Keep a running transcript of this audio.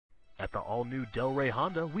At the all-new Delray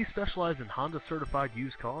Honda, we specialize in Honda-certified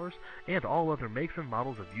used cars and all other makes and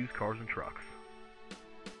models of used cars and trucks.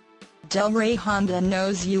 Delray Honda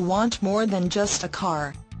knows you want more than just a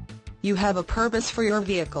car. You have a purpose for your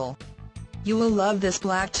vehicle. You will love this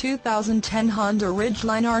black 2010 Honda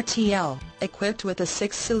Ridgeline RTL, equipped with a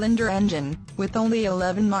 6-cylinder engine, with only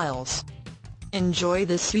 11 miles. Enjoy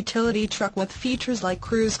this utility truck with features like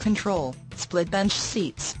cruise control, split bench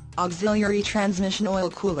seats, auxiliary transmission oil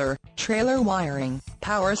cooler, trailer wiring,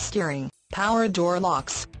 power steering, power door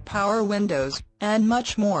locks, power windows, and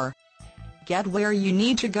much more. Get where you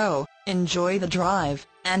need to go, enjoy the drive,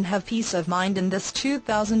 and have peace of mind in this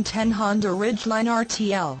 2010 Honda Ridgeline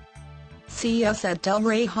RTL. See us at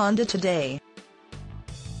Delray Honda today.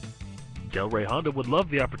 Delray Honda would love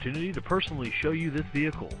the opportunity to personally show you this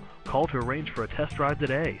vehicle. Call to arrange for a test drive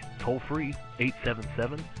today. Toll free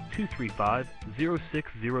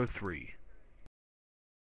 877-235-0603.